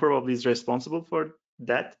someone probably is responsible for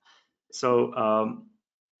that. So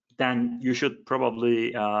then you should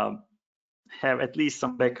probably have at least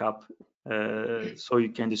some backup so you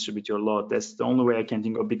can distribute your load. That's the only way I can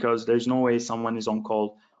think of, because there's no way someone is on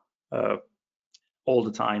call all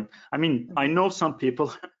the time. I mean, I know some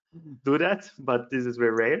people do that, but this is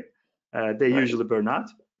very rare. They usually burn out.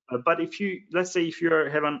 But if you, let's say, if you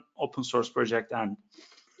have an open source project, and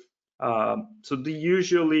so the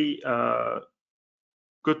usually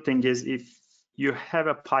good thing is if you have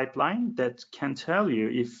a pipeline that can tell you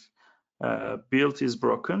if build is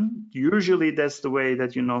broken, usually that's the way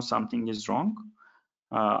that you know something is wrong.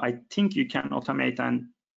 I think you can automate and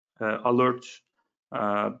alert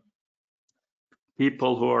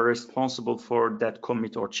people who are responsible for that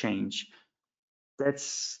commit or change.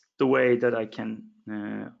 That's the way that I can,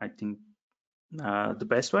 I think, the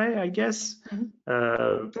best way, I guess.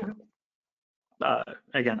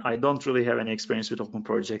 Again, I don't really have any experience with open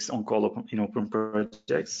projects, on-call in open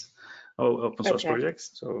projects, or open source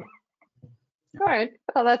projects. So. All right,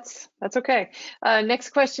 well, that's okay.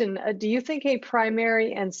 Next question, do you think a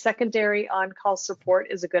primary and secondary on-call support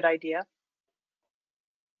is a good idea?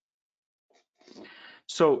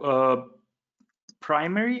 So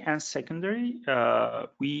primary and secondary, I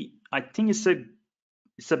think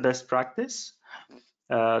it's a best practice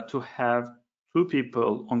to have two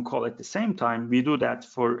people on call at the same time. We do that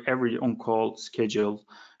for every on-call schedule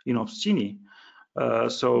in Opsgenie.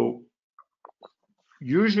 So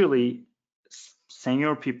usually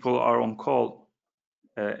senior people are on call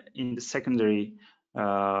in the secondary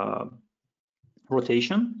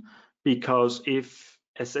rotation, because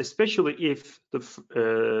especially if the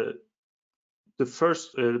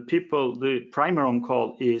primary on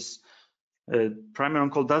call is primary on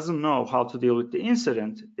call doesn't know how to deal with the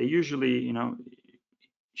incident, they usually,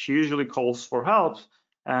 she usually calls for help,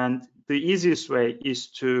 and the easiest way is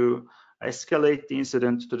to escalate the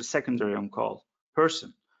incident to the secondary on call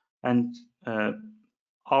person. And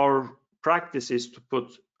our practice is to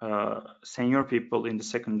put senior people in the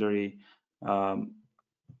secondary on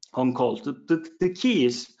call. The key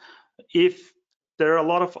is, if there are a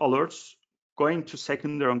lot of alerts going to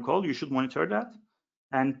secondary on call, you should monitor that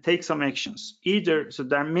and take some actions. Either, so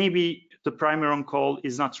there may be the primary on call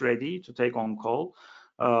is not ready to take on call,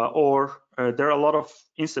 or there are a lot of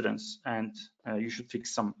incidents, and you should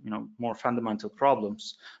fix some more fundamental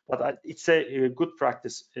problems. But it's a good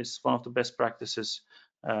practice. It's one of the best practices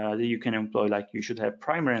that you can employ. Like, you should have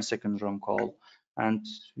primary and secondary on call and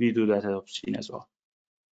we do that at Opsgenie as well.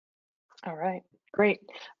 All right, great.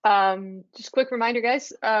 Just a quick reminder,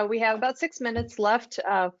 guys, we have about 6 minutes left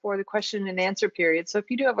for the question and answer period. So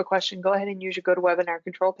if you do have a question, go ahead and use your GoToWebinar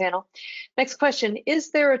control panel. Next question,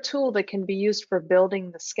 is there a tool that can be used for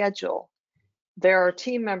building the schedule? There are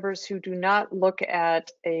team members who do not look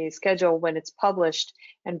at a schedule when it's published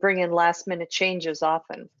and bring in last minute changes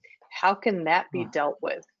often. How can that be dealt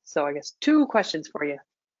with? So I guess 2 questions for you.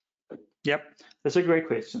 Yep, that's a great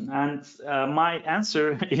question. And my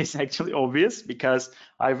answer is actually obvious because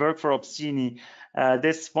I work for Opsgenie.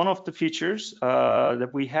 That's one of the features that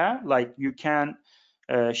we have. Like you can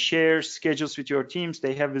share schedules with your teams,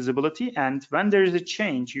 they have visibility. And when there is a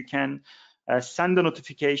change, you can send a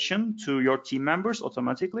notification to your team members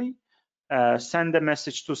automatically, send a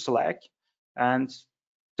message to Slack. And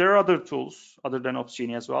there are other tools other than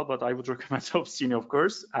Opsgenie as well, but I would recommend Opsgenie, of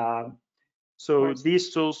course. So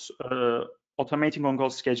these tools, automating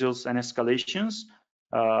on-call schedules and escalations,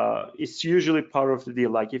 it's usually part of the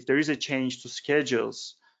deal. Like if there is a change to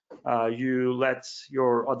schedules, you let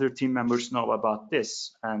your other team members know about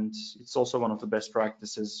this. And it's also one of the best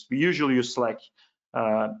practices. We usually use Slack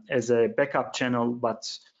as a backup channel, but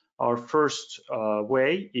our first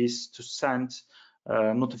way is to send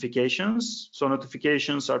notifications. So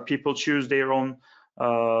notifications are people choose their own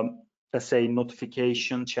let's say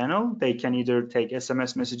notification channel. They can either take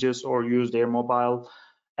SMS messages or use their mobile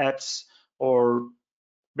apps or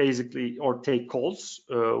basically or take calls,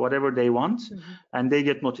 whatever they want, and they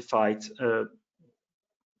get notified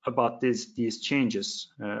about these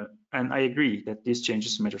changes. And I agree that these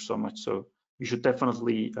changes matter so much. So you should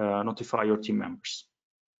definitely notify your team members.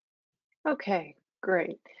 Okay,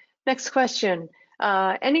 great. Next question.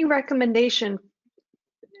 Any recommendations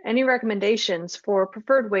for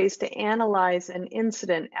preferred ways to analyze an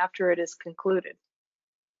incident after it is concluded?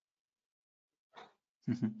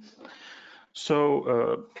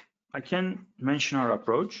 So I can mention our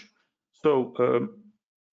approach. So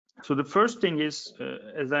the first thing is,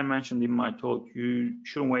 as I mentioned in my talk, you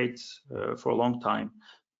shouldn't wait for a long time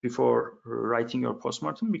before writing your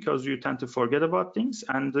postmortem because you tend to forget about things.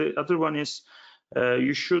 And the other one is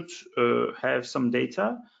you should have some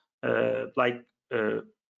data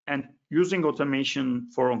and using automation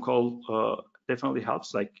for on-call definitely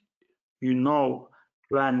helps. Like you know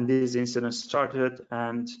when this incident started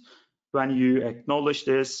and when you acknowledge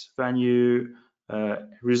this, when you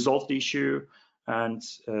resolve the issue, and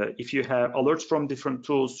if you have alerts from different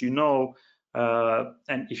tools, you know,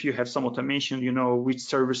 and if you have some automation, you know which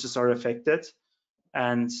services are affected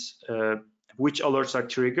and which alerts are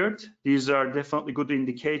triggered. These are definitely good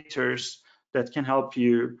indicators that can help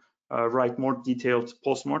you write more detailed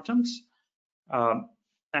postmortems.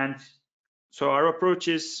 And so our approach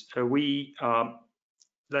is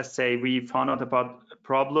let's say we found out about a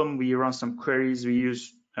problem, we run some queries, we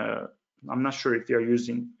use, I'm not sure if we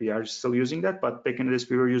are still using that, but back in the days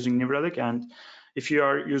we were using New Relic. And if you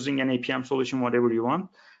are using an APM solution, whatever you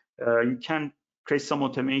want, you can create some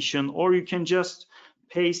automation, or you can just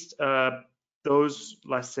paste those,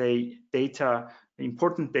 let's say, data,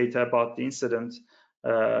 important data about the incident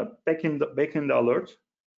back in the alert.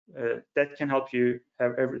 That can help you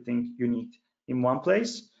have everything you need in one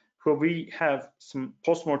place. So we have some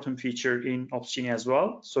postmortem feature in Opsgenie as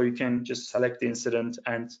well. So you can just select the incident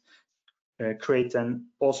and create an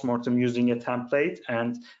postmortem using a template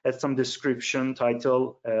and add some description,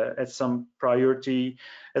 title, add some priority,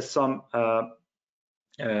 add some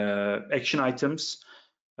action items.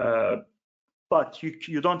 But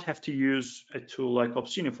you don't have to use a tool like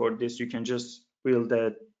Opsgenie for this. You can just build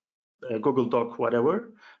a Google Doc,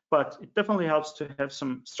 whatever. But it definitely helps to have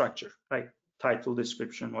some structure, like title,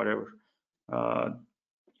 description, whatever. I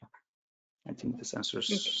think this answers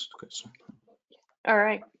the question. All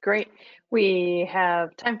right, great. We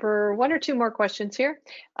have time for 1 or 2 more questions here.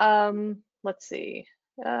 Let's see.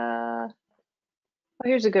 Oh,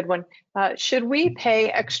 here's a good one. Should we pay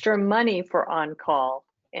extra money for on-call,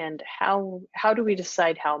 and how do we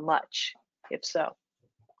decide how much, if so?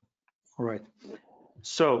 All right.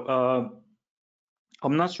 So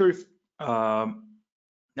I'm not sure if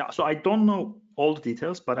so I don't know all the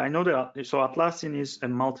details, but I know that so Atlassian is a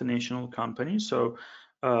multinational company. So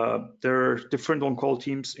there are different on-call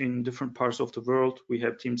teams in different parts of the world. We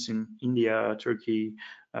have teams in India, Turkey,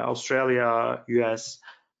 Australia, US,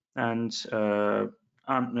 and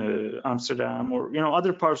Amsterdam, or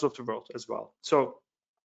other parts of the world as well. So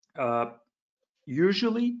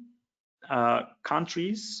usually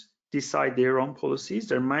countries decide their own policies.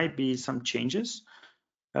 There might be some changes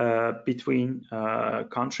between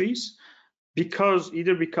countries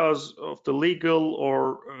either because of the legal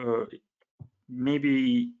or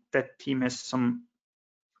maybe that team has some,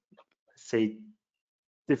 say,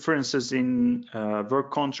 differences in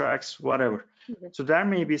work contracts, whatever. So there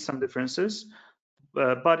may be some differences,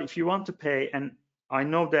 but if you want to pay, and I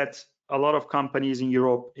know that a lot of companies in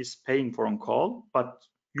Europe is paying for on-call, but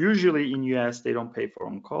usually in US they don't pay for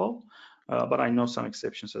on-call, but I know some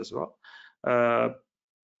exceptions as well.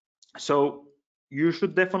 So you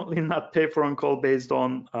should definitely not pay for on-call based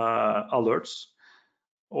on alerts,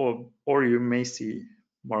 or you may see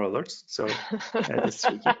more alerts. So that's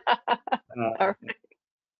tricky. All right.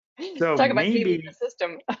 So Talk about gaming maybe, the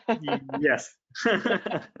system. yes,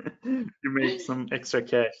 you make some extra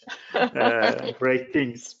cash, break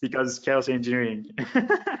things because it's chaos engineering.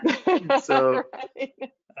 So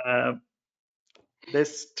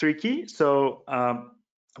that's tricky. So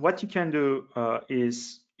what you can do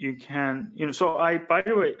is you can, so by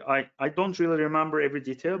the way, I don't really remember every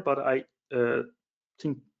detail, but I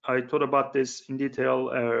think I thought about this in detail.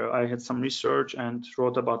 I had some research and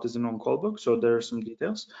wrote about this in on-call book, so there are some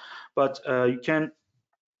details. But you can,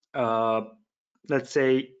 let's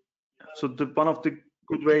say, so one of the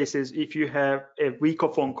good ways is if you have a week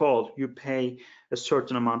of on-call, you pay a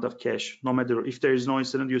certain amount of cash. No matter if there is no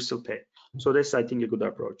incident, you still pay. So that's, I think, a good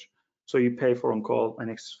approach. So you pay for on-call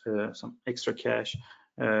and some extra cash.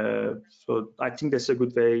 So I think that's a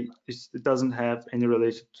good way. It doesn't have any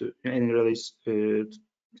related to any release.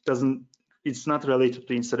 It's not related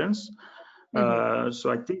to incidents. So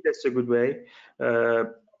I think that's a good way.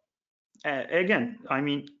 Again, I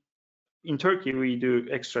mean, in Turkey we do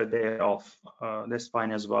extra day off. That's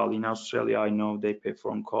fine as well. In Australia, I know they pay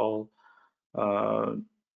for on-call,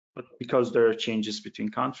 but because there are changes between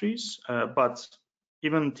countries. But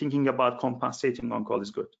even thinking about compensating on-call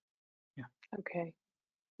is good. Yeah. Okay.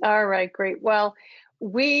 All right, great. Well,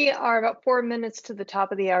 we are about 4 minutes to the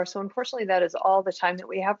top of the hour, so unfortunately that is all the time that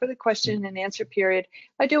we have for the question and answer period.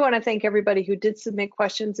 I do want to thank everybody who did submit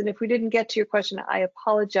questions, and if we didn't get to your question, I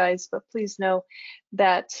apologize, but please know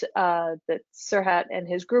that that Serhat and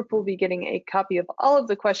his group will be getting a copy of all of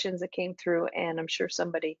the questions that came through, and I'm sure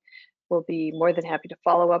somebody will be more than happy to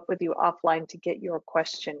follow up with you offline to get your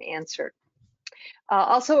question answered.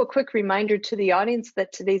 Also, a quick reminder to the audience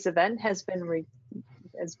that today's event has been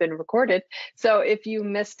recorded. So if you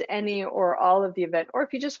missed any or all of the event, or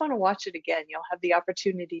if you just want to watch it again, you'll have the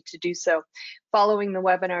opportunity to do so. Following the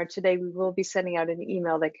webinar today, we will be sending out an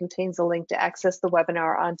email that contains a link to access the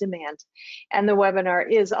webinar on demand. And the webinar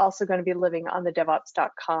is also going to be living on the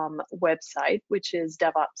DevOps.com website, which is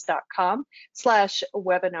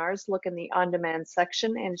DevOps.com/webinars. Look in the on-demand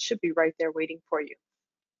section, and it should be right there waiting for you.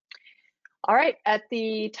 All right, at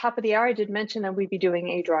the top of the hour, I did mention that we'd be doing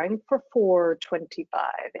a drawing for 4 $25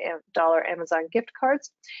 Amazon gift cards.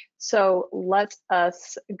 So let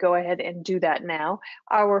us go ahead and do that now.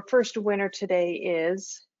 Our first winner today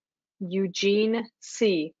is Eugene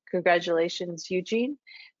C. Congratulations, Eugene.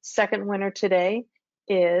 Second winner today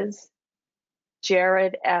is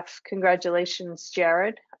Jared F. Congratulations,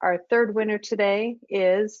 Jared. Our third winner today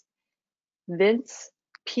is Vince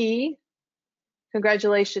P.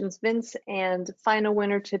 Congratulations, Vince. And final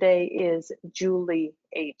winner today is Julie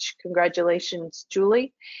H. Congratulations,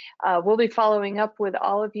 Julie. We'll be following up with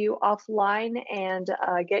all of you offline and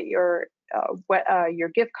get your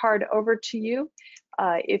gift card over to you.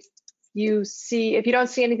 If you don't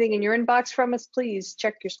see anything in your inbox from us, please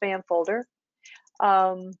check your spam folder.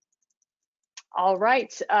 All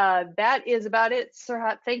right, that is about it.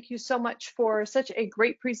 Serhat, thank you so much for such a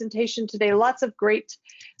great presentation today. Lots of great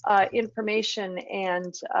information,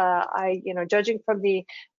 and judging from the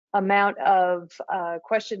amount of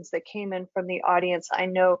questions that came in from the audience, I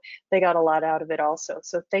know they got a lot out of it also.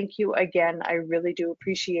 So thank you again. I really do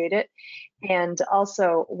appreciate it. And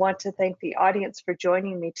also want to thank the audience for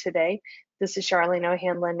joining me today. This is Charlene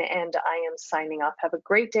O'Hanlon, and I am signing off. Have a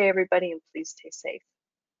great day, everybody, and please stay safe.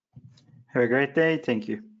 Have a great day. Thank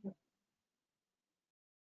you.